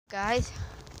Guys,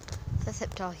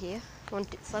 Slytheptar here.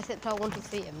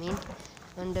 Slytheptar123, I mean.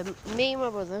 And me and my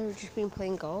brother have just been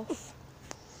playing golf.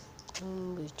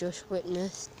 And we've just we've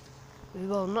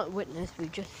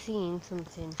just seen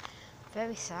something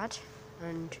very sad.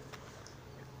 And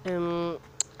so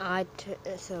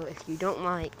if you don't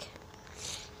like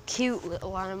cute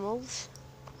little animals,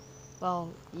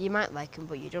 well, you might like them,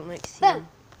 but you don't like to see them.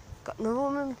 No,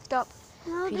 woman, stop.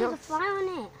 No, there's a fly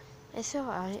on it. It's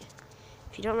alright.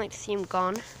 If you don't like to see them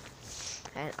gone,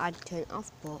 then I'd turn it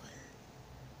off. But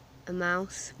a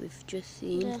mouse we've just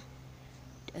seen, Yeah.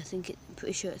 I'm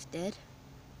pretty sure it's dead.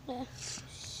 Yeah.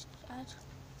 Sad.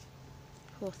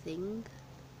 Poor thing.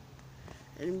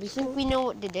 And we think we know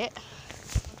what did it.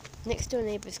 Next door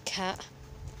neighbour's cat,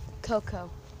 Coco.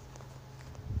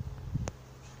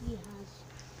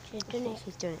 She's done it.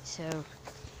 She's done it. So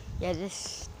yeah,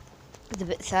 this is a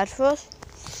bit sad for us.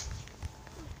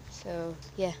 So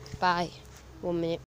yeah, bye. 1 minute.